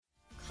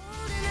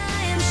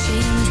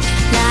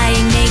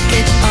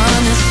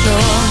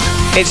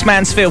It's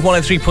Mansfield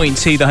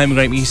 103.2, the home of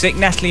great music.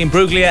 Natalie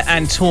Imbruglia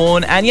and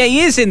Torn. And yeah, he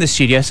is in the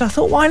studio, so I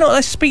thought, why not?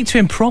 Let's speak to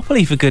him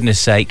properly, for goodness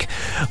sake.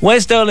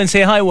 Wes Dolan's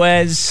here. Hi,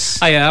 Wes.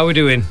 Hiya, how are we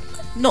doing?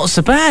 Not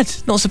so bad.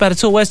 Not so bad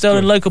at all. Wes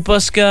Dolan, local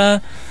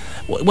busker.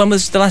 When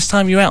was the last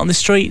time you were out on the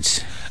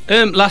streets?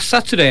 Last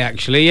Saturday,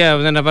 actually, yeah.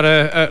 Then I've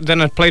had then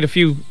I played a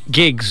few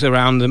gigs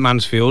around the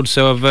Mansfield,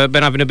 so I've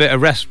been having a bit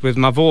of rest with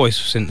my voice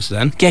since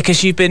then. Yeah,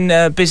 because you've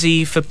been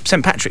busy for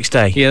St Patrick's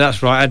Day. Yeah,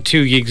 that's right. I had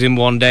 2 gigs in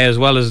one day, as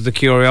well as the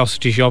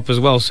Curiosity Shop as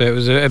well, so it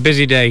was a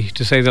busy day,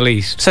 to say the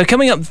least. So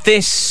coming up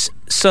this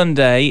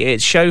Sunday,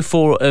 it's show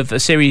 4 of a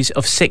series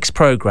of 6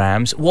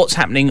 programmes. What's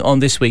happening on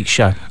this week's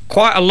show?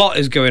 Quite a lot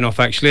is going off,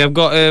 actually. I've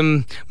got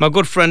my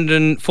good friend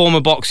and former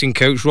boxing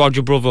coach,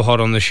 Roger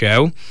Brotherhood, on the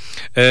show.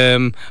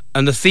 And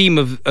the theme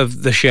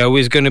of the show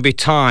is going to be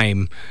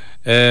time.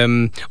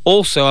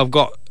 Also, I've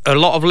got a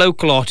lot of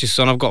local artists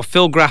on. I've got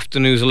Phil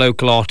Grafton, who's a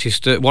local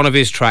artist, one of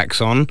his tracks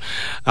on.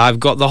 I've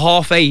got the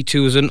Half Eight,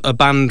 who's a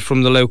band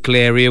from the local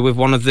area, with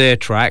one of their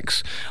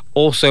tracks.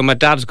 Also, my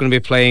dad's going to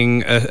be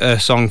playing a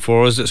song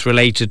for us that's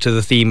related to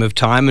the theme of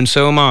time, and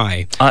so am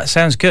I.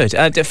 Sounds good.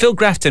 Phil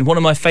Grafton, one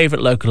of my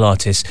favourite local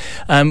artists,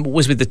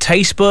 was with the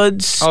Taste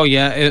Buds. Oh,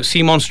 yeah,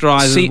 Sea Monster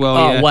Eyes as well.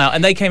 Oh, yeah. wow.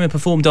 And they came and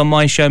performed on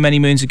my show many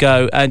moons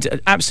ago,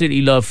 and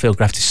absolutely love Phil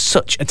Grafton.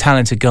 Such a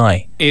talented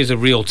guy. He's a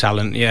real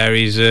talent, yeah.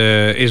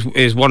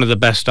 He's one of the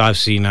best I've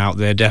seen out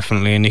there,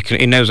 definitely, and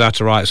he knows how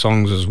to write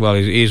songs as well.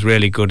 He's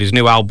really good. His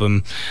new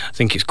album, I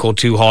think it's called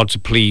Too Hard to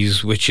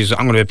Please, which is,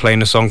 I'm going to be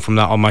playing a song from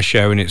that on my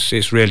show, and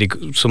it's really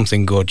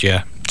something good,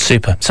 yeah.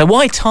 Super. So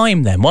why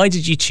time then? Why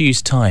did you choose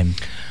time?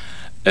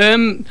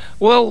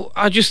 Well,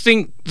 I just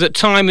think that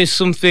time is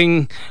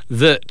something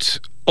that,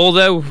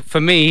 although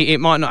for me it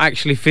might not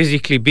actually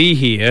physically be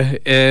here,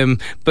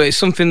 but it's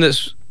something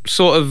that's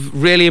sort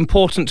of really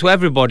important to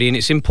everybody, and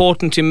it's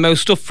important in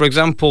most stuff. For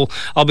example,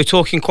 I'll be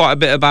talking quite a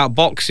bit about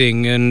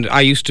boxing, and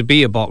I used to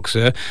be a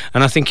boxer,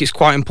 and I think it's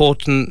quite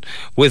important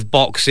with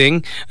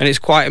boxing, and it's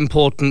quite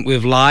important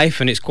with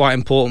life, and it's quite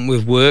important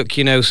with work,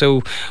 you know.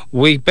 So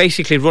we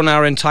basically run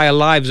our entire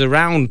lives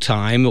around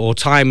time, or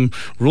time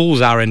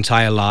rules our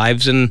entire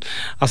lives, and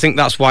I think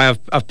that's why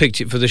I've picked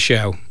it for the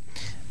show.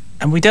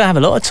 And we don't have a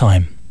lot of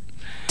time,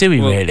 do we,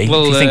 really? If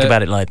you think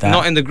about it like that.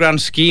 Not in the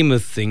grand scheme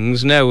of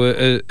things, no.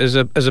 As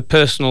a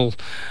personal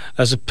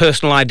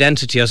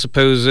identity, I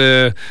suppose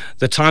the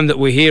time that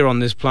we're here on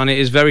this planet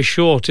is very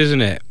short,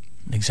 isn't it?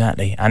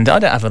 Exactly. And I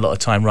don't have a lot of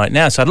time right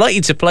now, so I'd like you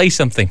to play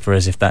something for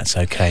us, if that's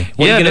okay.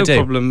 What are you going to do?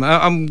 No problem.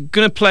 I'm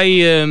going to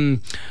play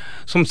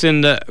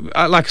something that,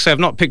 like I say, I've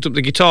not picked up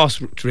the guitar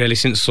really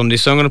since Sunday,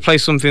 so I'm going to play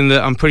something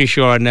that I'm pretty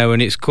sure I know,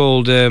 and it's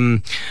called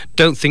Don't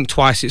Think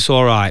Twice, It's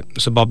All Right.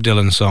 It's a Bob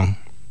Dylan song.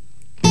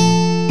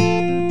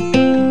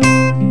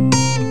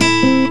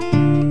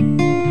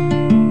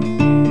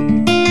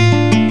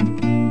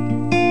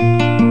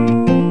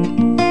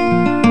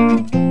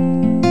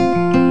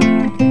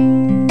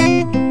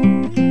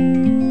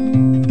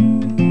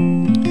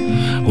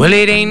 Well,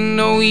 it ain't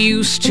no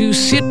use to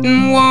sit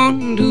and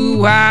wonder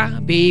why,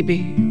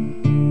 baby,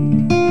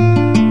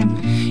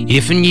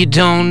 if you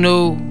don't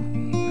know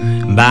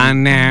by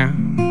now.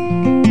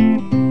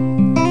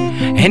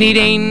 And it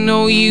ain't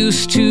no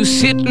use to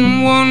sit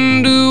and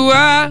wonder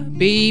why,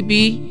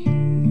 baby,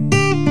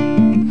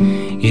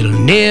 it'll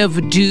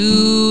never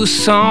do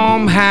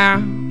somehow.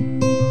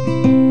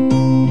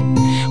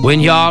 When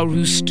your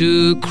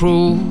rooster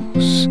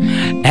crows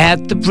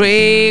at the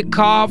break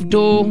of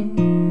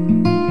dawn,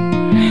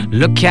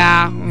 look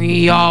out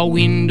your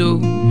window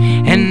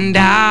and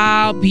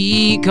I'll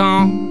be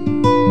gone.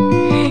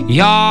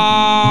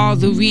 You're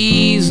the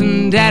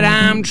reason that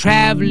I'm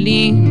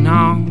traveling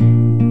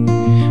on,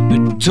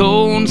 but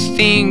don't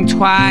think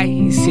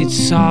twice,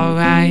 it's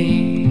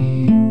alright.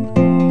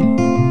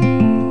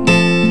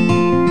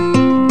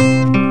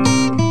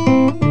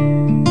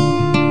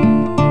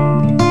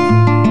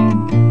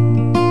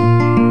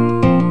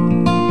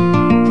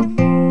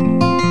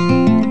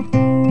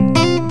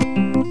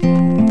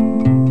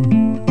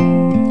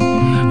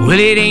 Well,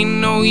 it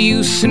ain't no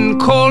use in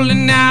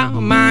calling out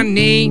my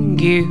name,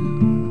 girl,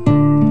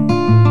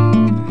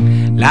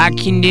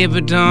 like you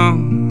never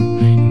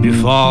done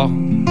before.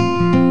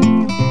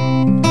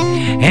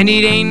 And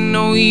it ain't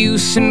no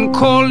use in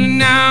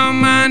calling out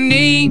my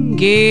name,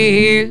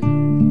 girl,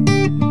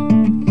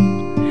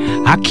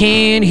 I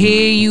can't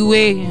hear you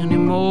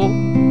anymore.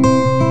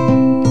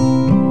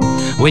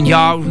 When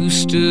your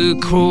rooster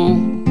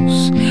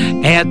crows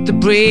at the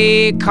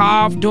break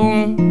of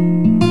dawn,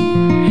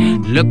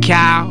 look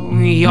out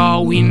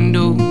your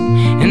window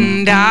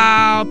and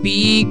I'll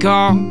be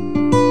gone.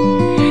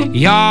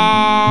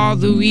 You're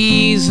the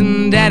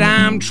reason that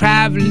I'm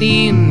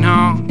traveling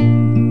on,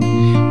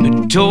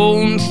 but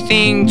don't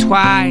think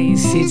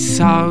twice, it's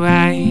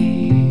alright.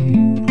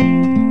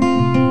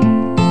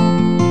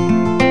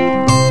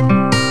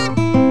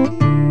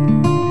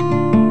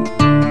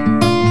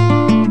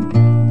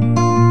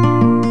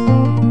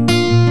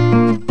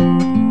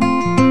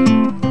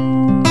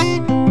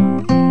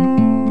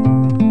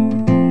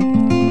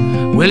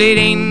 Well, it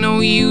ain't no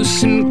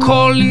use in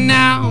calling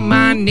out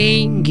my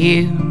name,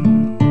 girl,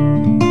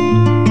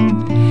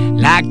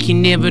 like you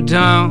never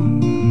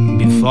done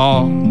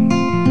before.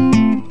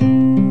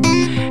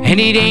 And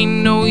it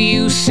ain't no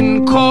use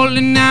in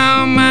calling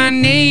out my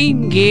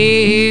name,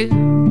 girl,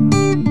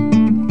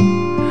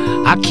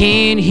 I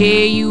can't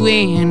hear you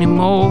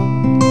anymore.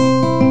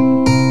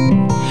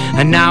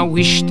 And I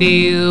wish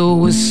there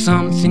was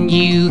something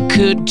you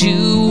could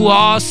do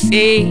or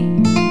say,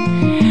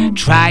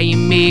 try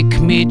and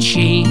make me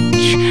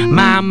change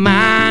my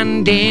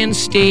mind and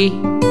stay.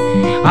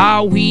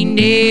 Oh, we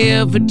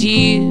never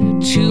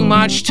did too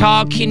much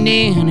talking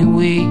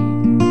anyway,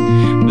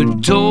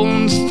 but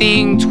don't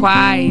think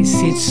twice,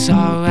 it's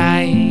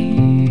alright.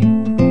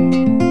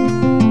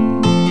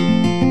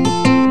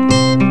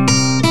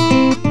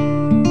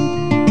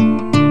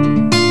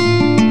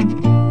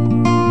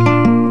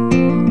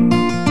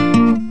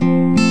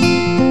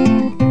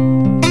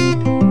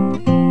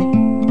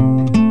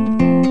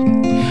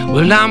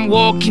 Well, I'm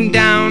walking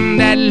down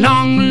that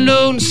long,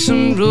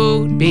 lonesome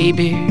road,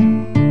 baby.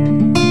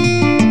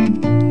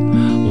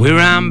 Where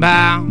I'm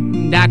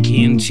bound, I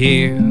can't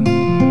tell,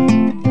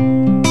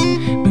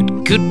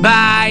 but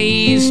goodbye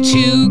is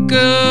too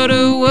good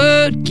a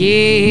word,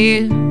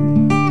 yeah.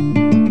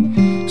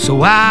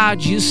 So I'll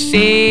just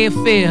say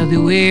fare thee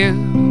well.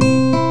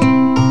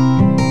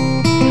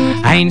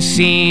 I ain't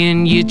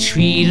saying you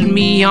treated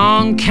me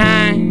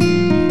unkind,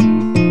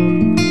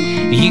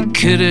 you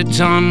could've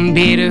done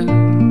better,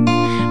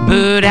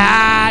 but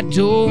I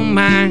don't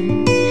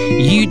mind.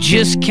 You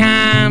just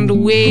kinda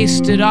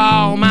wasted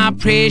all my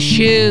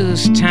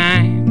precious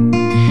time,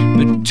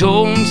 but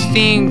don't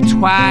think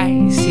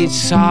twice,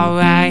 it's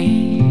alright.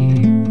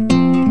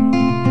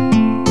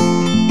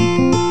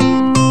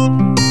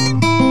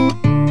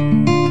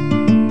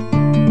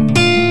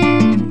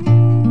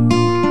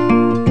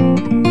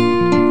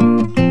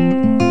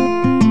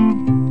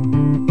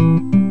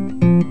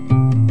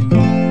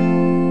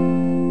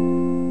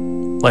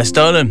 Wes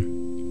Dolan.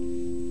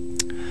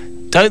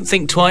 Don't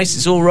think twice,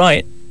 it's all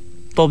right.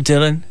 Bob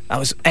Dylan, that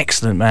was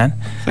excellent, man.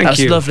 Thank that was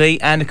you. lovely.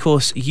 And of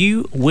course,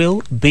 you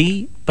will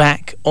be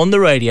back on the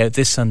radio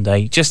this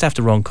Sunday, just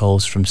after Ron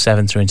Coles, from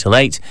 7 through until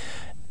 8,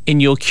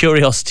 in your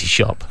Curiosity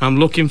Shop. I'm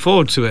looking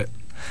forward to it.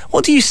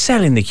 What do you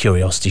sell in the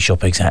Curiosity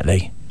Shop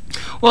exactly?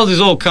 Well,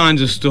 there's all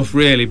kinds of stuff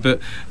really, but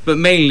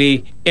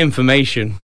mainly information.